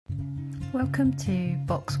Welcome to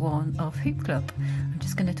box 1 of Hoop Club. I'm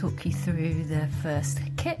just going to talk you through the first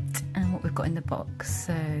kit and what we've got in the box.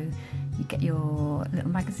 So you get your little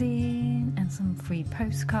magazine and some free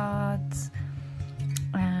postcards,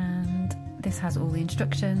 and this has all the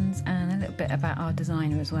instructions and a little bit about our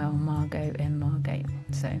designer as well, Margo McDaid.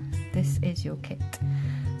 So this is your kit.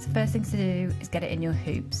 So first thing to do is get it in your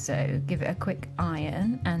hoop. So give it a quick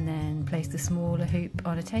iron and then place the smaller hoop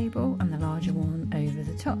on a table and the larger one over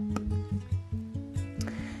the top.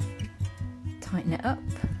 Tighten it up,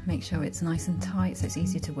 make sure it's nice and tight so it's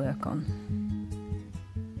easier to work on.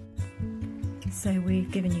 So we've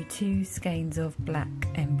given you 2 skeins of black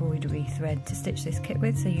embroidery thread to stitch this kit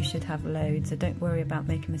with, so you should have loads, so don't worry about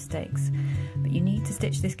making mistakes. But you need to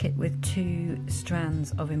stitch this kit with 2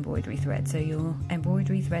 strands of embroidery thread. So your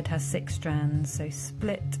embroidery thread has 6 strands, so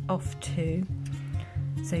split off 2,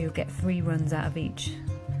 so you'll get 3 runs out of each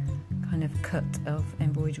kind of cut of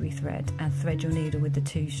embroidery thread, and thread your needle with the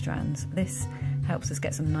 2 strands. This helps us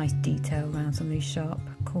get some nice detail around some of these sharp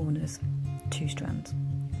corners. 2 strands,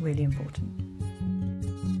 really important.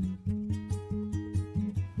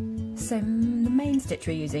 So the main stitch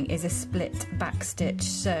we're using is a split back stitch.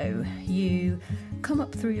 So you come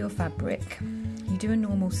up through your fabric, you do a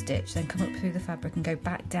normal stitch, then come up through the fabric and go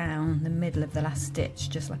back down the middle of the last stitch,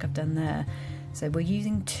 just like I've done there. So we're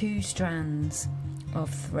using 2 strands of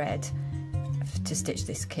thread to stitch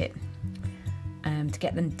this kit, to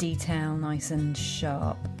get them detail nice and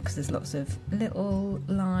sharp, because there's lots of little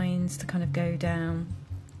lines to kind of go down.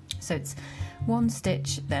 So it's 1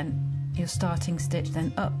 stitch, then your starting stitch,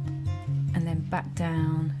 then up and then back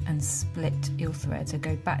down and split your thread. So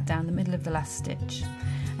go back down the middle of the last stitch,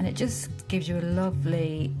 and it just gives you a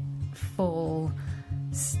lovely full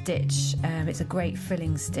stitch. It's a great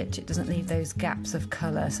filling stitch, it doesn't leave those gaps of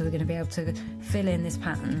colour, so we're going to be able to fill in this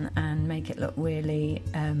pattern and make it look really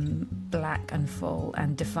black and full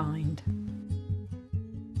and defined.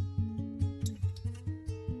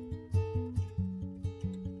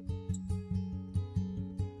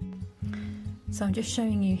 So I'm just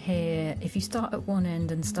showing you here, if you start at one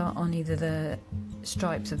end and start on either the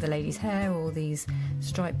stripes of the lady's hair or these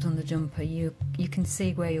stripes on the jumper, you can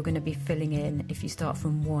see where you're going to be filling in if you start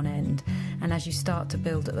from one end, and as you start to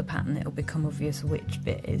build up the pattern it'll become obvious which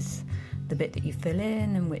bit is the bit that you fill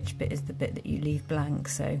in and which bit is the bit that you leave blank.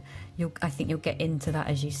 So I think you'll get into that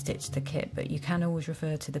as you stitch the kit, but you can always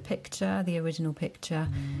refer to the picture, the original picture,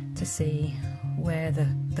 to see where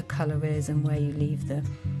the colour is and where you leave the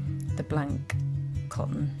blank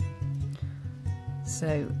cotton.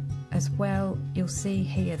 So as well, you'll see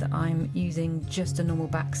here that I'm using just a normal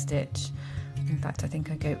back stitch. In fact, I think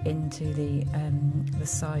I go into the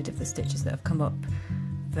side of the stitches that have come up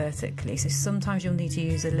vertically. So sometimes you'll need to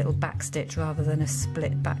use a little back stitch rather than a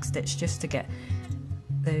split back stitch, just to get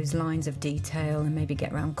those lines of detail and maybe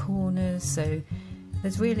get around corners. So there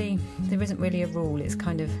isn't really a rule. It's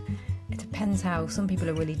kind of, it depends how. Some people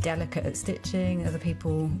are really delicate at stitching, other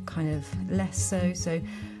people kind of less so. So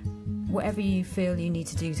whatever you feel you need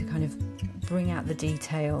to do to kind of bring out the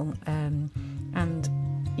detail, and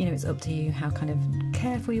you know, it's up to you how kind of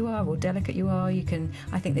careful you are or delicate you are. You can,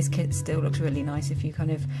 I think this kit still looks really nice if you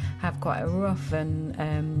kind of have quite a rough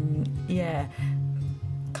and yeah,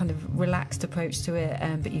 kind of relaxed approach to it,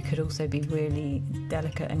 but you could also be really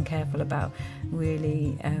delicate and careful about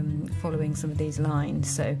really following some of these lines.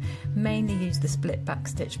 So mainly use the split back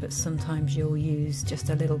stitch, but sometimes you'll use just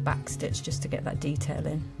a little back stitch just to get that detail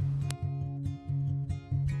in.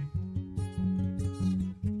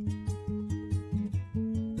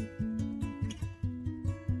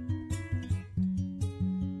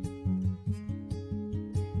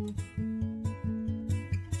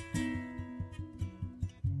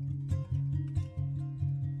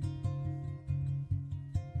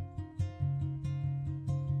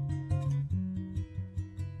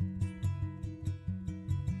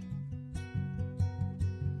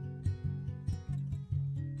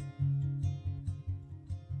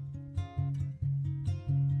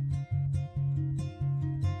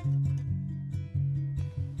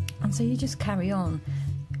 And so you just carry on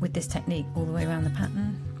with this technique all the way around the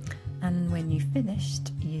pattern, and when you've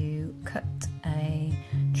finished you cut a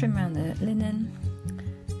trim around the linen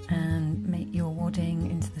and make your wadding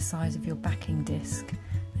into the size of your backing disc,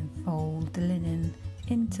 then fold the linen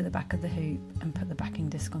into the back of the hoop and put the backing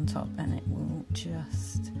disc on top, and it will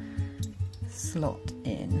just slot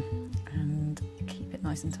in and keep it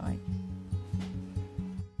nice and tight.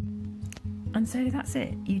 And so that's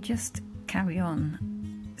it, you just carry on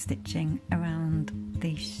stitching around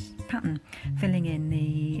the pattern, filling in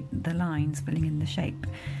the lines, filling in the shape.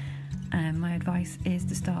 My advice is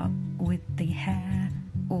to start with the hair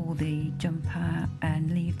all the jumper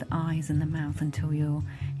and leave the eyes and the mouth until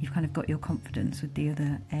you've kind of got your confidence with the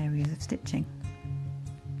other areas of stitching.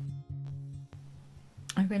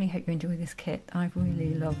 I really hope you enjoy this kit. I've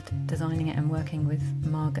really loved designing it and working with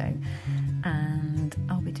Margo, and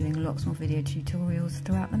I'll be doing lots more video tutorials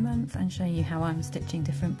throughout the month and showing you how I'm stitching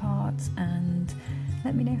different parts, and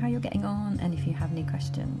let me know how you're getting on and if you have any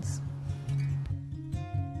questions.